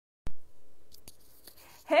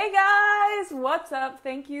Hey guys, what's up?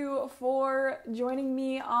 Thank you for joining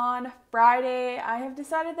me on Friday. I have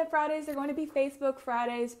decided that Fridays are going to be Facebook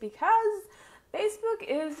Fridays because Facebook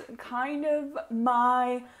is kind of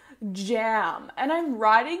my jam. And I'm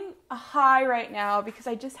riding a high right now because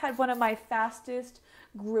I just had one of my fastest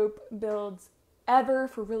group builds ever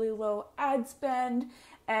for really low ad spend.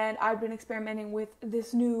 And I've been experimenting with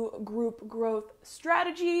this new group growth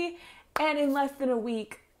strategy. And in less than a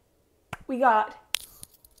week, we got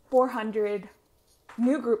 400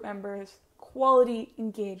 new group members, quality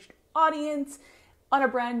engaged audience on a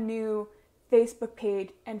brand new Facebook page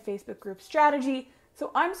and Facebook group strategy.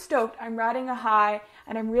 So I'm stoked, I'm riding a high,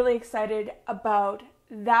 and I'm really excited about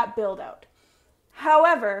that build out.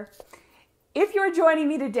 However, if you're joining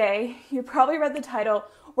me today, you probably read the title.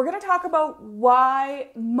 We're going to talk about why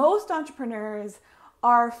most entrepreneurs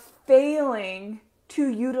are failing to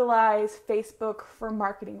utilize Facebook for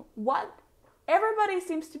marketing. What everybody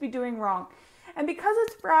seems to be doing wrong. And because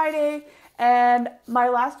it's Friday and my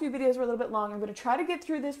last few videos were a little bit long, I'm going to try to get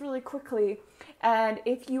through this really quickly. And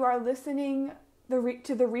if you are listening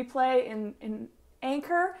to the replay in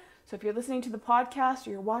Anchor, so if you're listening to the podcast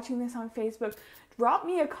or you're watching this on Facebook, drop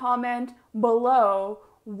me a comment below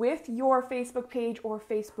with your Facebook page or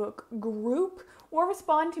Facebook group, or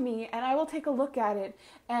respond to me and I will take a look at it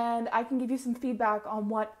and I can give you some feedback on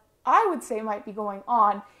what I would say might be going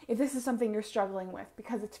on if this is something you're struggling with,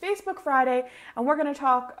 because it's Facebook Friday and we're going to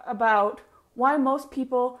talk about why most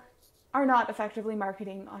people are not effectively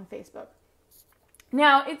marketing on Facebook.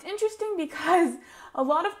 Now, it's interesting because a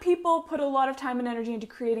lot of people put a lot of time and energy into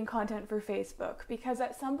creating content for Facebook because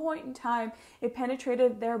at some point in time, it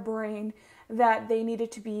penetrated their brain that they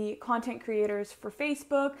needed to be content creators for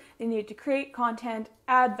Facebook. They needed to create content,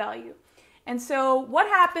 add value. And so what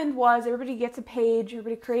happened was everybody gets a page,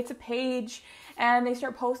 everybody creates a page, and they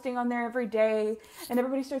start posting on there every day, and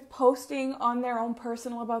everybody starts posting on their own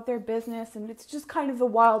personal about their business, and it's just kind of the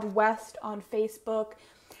Wild West on Facebook.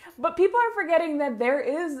 But people are forgetting that there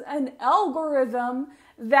is an algorithm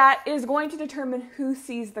that is going to determine who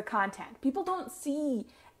sees the content. People don't see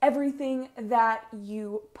everything that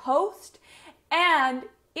you post, and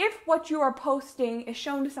if what you are posting is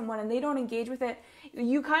shown to someone and they don't engage with it,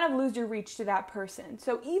 you kind of lose your reach to that person.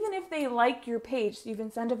 So even if they like your page, so you've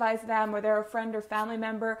incentivized them or they're a friend or family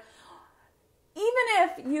member, even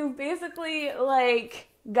if you basically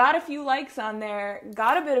got a few likes on there,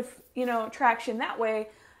 got a bit of, traction that way,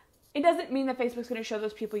 it doesn't mean that Facebook's going to show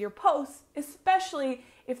those people your posts, especially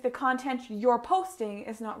if the content you're posting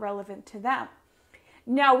is not relevant to them.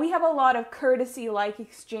 Now, we have a lot of courtesy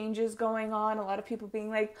exchanges going on, a lot of people being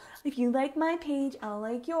like, if you like my page, I'll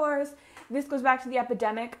like yours. This goes back to the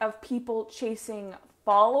epidemic of people chasing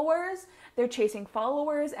followers. They're chasing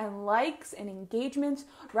followers and likes and engagements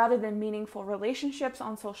rather than meaningful relationships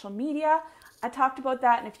on social media. I talked about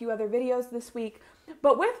that in a few other videos this week.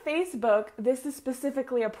 But with Facebook, this is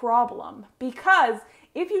specifically a problem because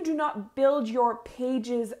if you do not build your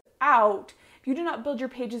pages out, if you do not build your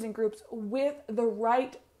pages and groups with the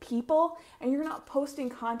right people and you're not posting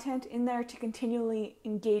content in there to continually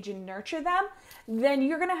engage and nurture them, then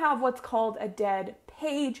you're going to have what's called a dead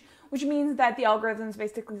page, which means that the algorithm is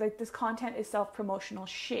basically like, this content is self-promotional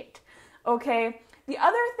shit. Okay? The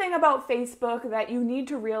other thing about Facebook that you need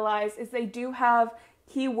to realize is they do have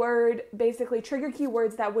basically trigger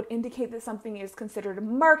keywords that would indicate that something is considered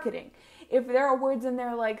marketing. If there are words in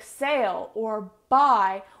there like sale or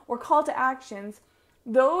buy or call to actions,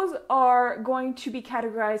 those are going to be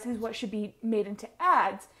categorized as what should be made into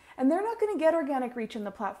ads, and they're not going to get organic reach on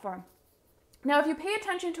the platform. Now, if you pay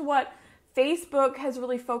attention to what Facebook has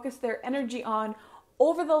really focused their energy on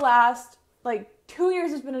over the last 2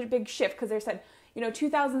 years, has been a big shift because they said,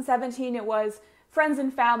 2017 it was friends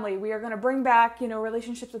and family. We are going to bring back,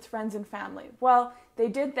 relationships with friends and family. Well, they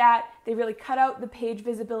did that. They really cut out the page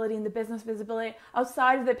visibility and the business visibility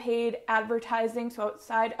outside of the paid advertising. So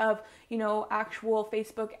outside of, actual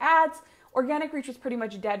Facebook ads, organic reach was pretty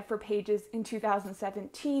much dead for pages in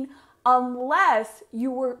 2017 unless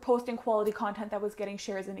you were posting quality content that was getting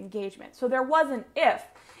shares and engagement. So there was an if.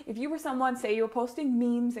 If you were someone, say you were posting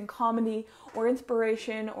memes and comedy or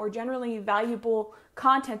inspiration or generally valuable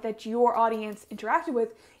content that your audience interacted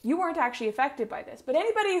with, you weren't actually affected by this. But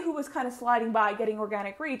anybody who was kind of sliding by getting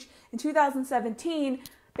organic reach, in 2017,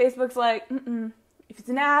 Facebook's like, if it's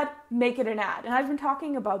an ad, make it an ad. And I've been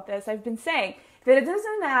talking about this. I've been saying that it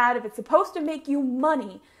isn't an ad. If it's supposed to make you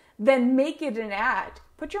money, then make it an ad.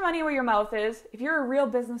 Put your money where your mouth is. If you're a real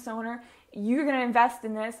business owner, you're going to invest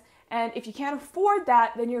in this. And if you can't afford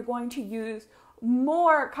that, then you're going to use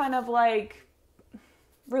more kind of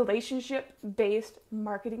relationship-based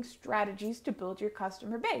marketing strategies to build your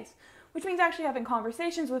customer base, which means actually having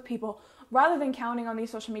conversations with people rather than counting on these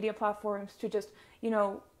social media platforms to just,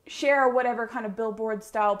 share whatever kind of billboard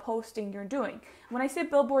style posting you're doing. When I say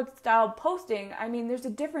billboard style posting, I mean there's a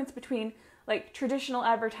difference between like traditional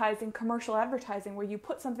advertising, commercial advertising, where you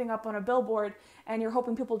put something up on a billboard and you're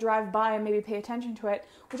hoping people drive by and maybe pay attention to it,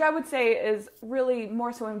 which I would say is really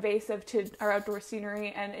more so invasive to our outdoor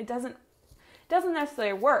scenery, and it doesn't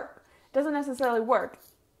necessarily work.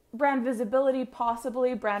 Brand visibility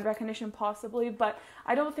possibly, brand recognition possibly, but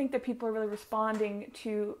I don't think that people are really responding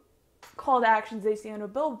to call to actions they see on a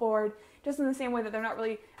billboard, just in the same way that they're not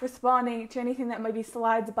really responding to anything that maybe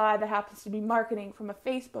slides by that happens to be marketing from a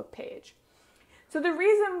Facebook page. So the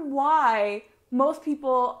reason why most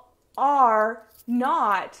people are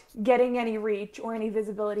not getting any reach or any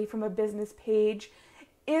visibility from a business page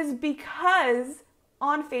is because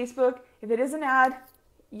on Facebook, if it is an ad,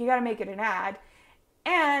 you got to make it an ad,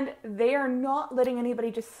 and they are not letting anybody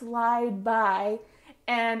just slide by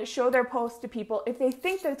and show their posts to people if they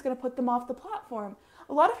think that it's going to put them off the platform.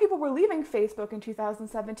 A lot of people were leaving Facebook in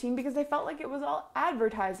 2017 because they felt like it was all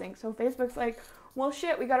advertising. So Facebook's like, well,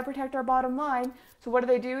 shit, we got to protect our bottom line. So what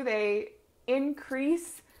do? They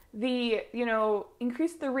increase the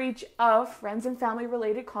reach of friends and family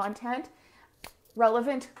related content,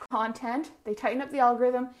 relevant content. They tighten up the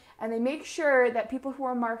algorithm, and they make sure that people who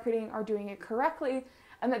are marketing are doing it correctly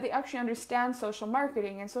and that they actually understand social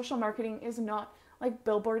marketing. And social marketing is not like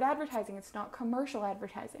billboard advertising. It's not commercial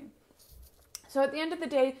advertising. So at the end of the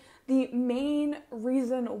day, the main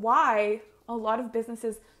reason why a lot of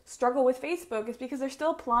businesses struggle with Facebook is because they're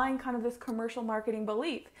still applying kind of this commercial marketing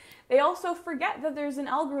belief. They also forget that there's an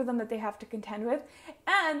algorithm that they have to contend with,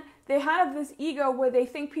 and they have this ego where they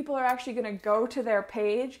think people are actually going to go to their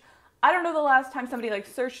page. I don't know the last time somebody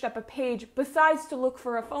searched up a page besides to look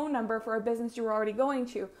for a phone number for a business you were already going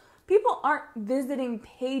to. People aren't visiting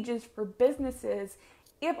pages for businesses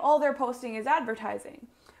if all they're posting is advertising.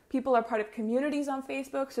 People are part of communities on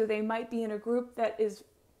Facebook, so they might be in a group that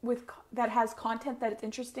has content that is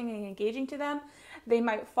interesting and engaging to them. They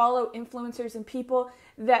might follow influencers and people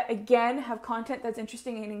that, again, have content that's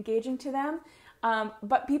interesting and engaging to them.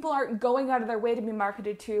 But people aren't going out of their way to be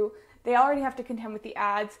marketed to. They already have to contend with the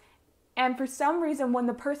ads. And for some reason, when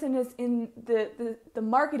the person is in the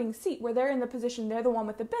marketing seat, where they're in the position, they're the one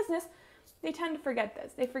with the business, they tend to forget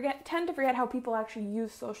this. They tend to forget how people actually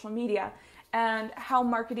use social media and how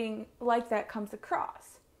marketing like that comes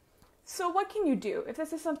across. So what can you do? If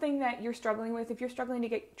this is something that you're struggling with, if you're struggling to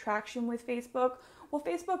get traction with Facebook, well,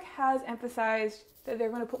 Facebook has emphasized that they're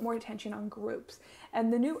going to put more attention on groups.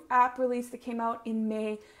 And the new app release that came out in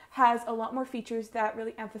May has a lot more features that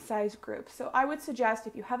really emphasize groups. So I would suggest,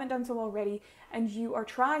 if you haven't done so already and you are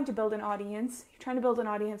trying to build an audience,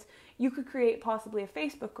 you could create possibly a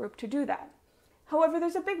Facebook group to do that. However,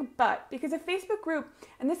 there's a big but, because a Facebook group,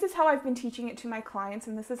 and this is how I've been teaching it to my clients,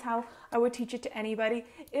 and this is how I would teach it to anybody,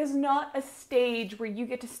 is not a stage where you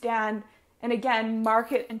get to stand and, again,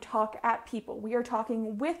 market and talk at people. We are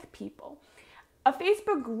talking with people. A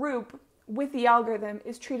Facebook group with the algorithm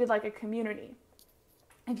is treated like a community.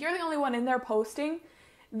 If you're the only one in there posting,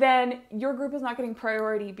 then your group is not getting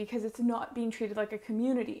priority because it's not being treated like a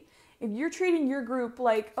community. If you're treating your group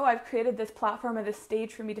like, oh, I've created this platform or this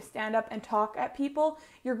stage for me to stand up and talk at people,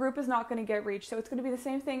 your group is not going to get reach. So it's going to be the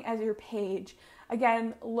same thing as your page.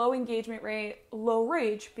 Again, low engagement rate, low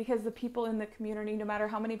reach, because the people in the community, no matter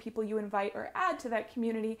how many people you invite or add to that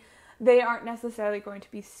community, they aren't necessarily going to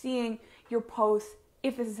be seeing your posts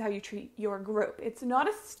if this is how you treat your group. It's not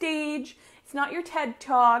a stage. It's not your TED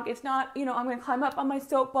Talk. It's not, I'm going to climb up on my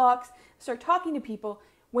soapbox, start talking to people.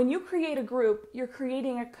 When you create a group, you're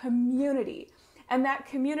creating a community, and that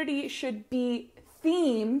community should be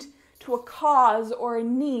themed to a cause or a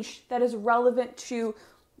niche that is relevant to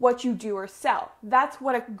what you do or sell. That's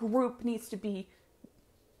what a group needs to be.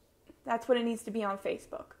 That's what it needs to be on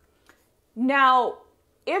Facebook. Now,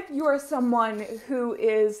 if you're someone who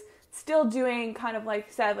is still doing kind of like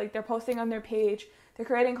said, like they're posting on their page, they're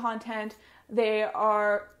creating content, they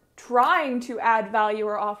are trying to add value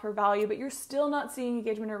or offer value, but you're still not seeing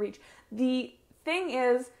engagement or reach. The thing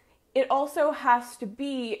is, it also has to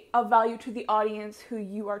be of value to the audience who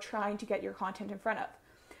you are trying to get your content in front of.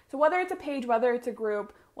 So whether it's a page, whether it's a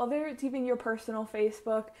group, whether it's even your personal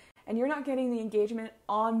Facebook, and you're not getting the engagement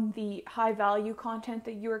on the high value content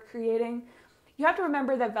that you are creating, you have to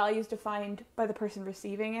remember that value is defined by the person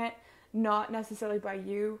receiving it, not necessarily by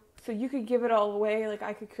you. So you could give it all away, like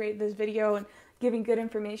I could create this video and giving good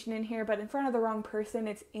information in here, but in front of the wrong person,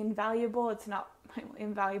 it's invaluable, it's not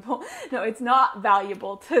invaluable. No, it's not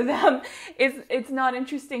valuable to them. It's not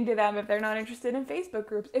interesting to them if they're not interested in Facebook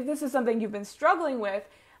groups. If this is something you've been struggling with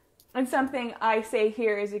and something I say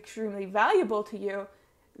here is extremely valuable to you,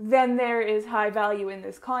 then there is high value in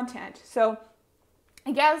this content. So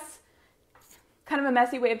I guess kind of a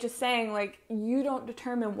messy way of just saying, like, you don't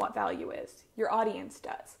determine what value is. Your audience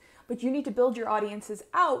does. But you need to build your audiences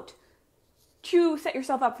out to set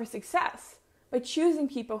yourself up for success by choosing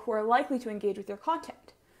people who are likely to engage with your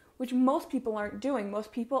content, which most people aren't doing.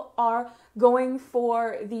 Most people are going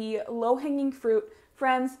for the low-hanging fruit,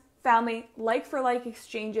 friends, family, like-for-like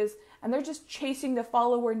exchanges, and they're just chasing the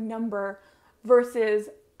follower number versus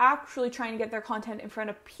actually trying to get their content in front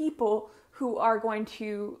of people who are going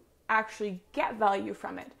to actually get value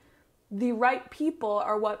from it. The right people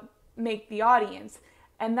are what make the audience,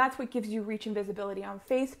 and that's what gives you reach and visibility on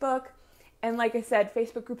Facebook. And like I said,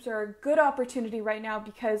 Facebook groups are a good opportunity right now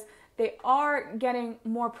because they are getting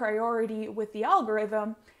more priority with the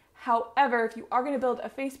algorithm. However, if you are going to build a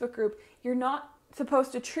Facebook group, you're not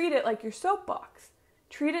supposed to treat it like your soapbox.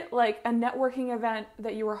 Treat it like a networking event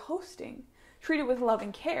that you are hosting. Treat it with love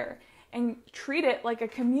and care, and treat it like a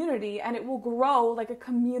community, and it will grow like a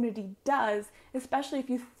community does, especially if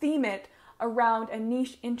you theme it around a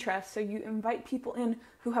niche interest. So you invite people in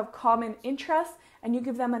who have common interests, and you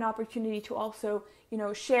give them an opportunity to also,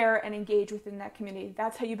 share and engage within that community.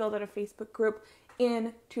 That's how you build out a Facebook group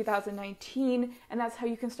in 2019, and that's how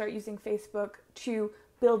you can start using Facebook to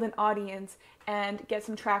build an audience and get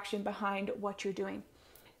some traction behind what you're doing.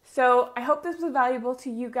 So I hope this was valuable to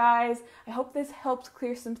you guys. I hope this helps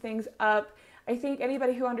clear some things up. I think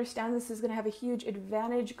anybody who understands this is going to have a huge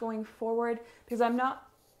advantage going forward, because I'm not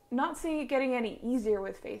seeing it getting any easier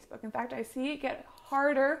with Facebook. In fact, I see it get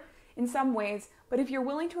harder in some ways, but if you're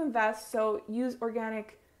willing to invest, so use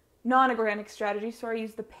non-organic strategies,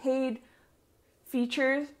 use the paid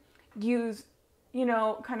features, use,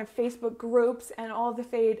 kind of Facebook groups and all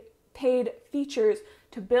the paid features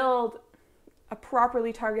to build a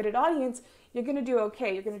properly targeted audience, you're going to do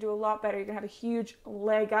okay. You're going to do a lot better. You're going to have a huge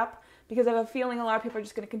leg up, because I have a feeling a lot of people are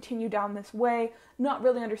just going to continue down this way, not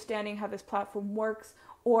really understanding how this platform works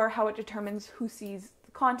or how it determines who sees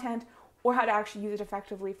the content or how to actually use it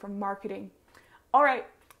effectively for marketing. All right,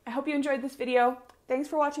 I hope you enjoyed this video. Thanks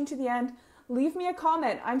for watching to the end. Leave me a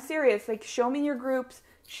comment. I'm serious. Show me your groups,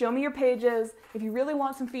 show me your pages. If you really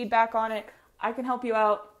want some feedback on it, I can help you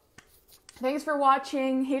out. Thanks for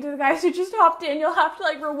watching. Hey to the guys who just hopped in. You'll have to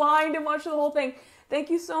rewind and watch the whole thing. Thank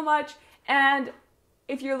you so much. And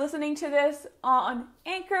if you're listening to this on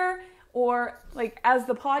Anchor or as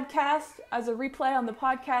the podcast, as a replay on the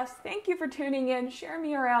podcast, thank you for tuning in. Share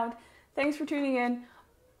me around. Thanks for tuning in.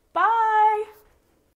 Bye.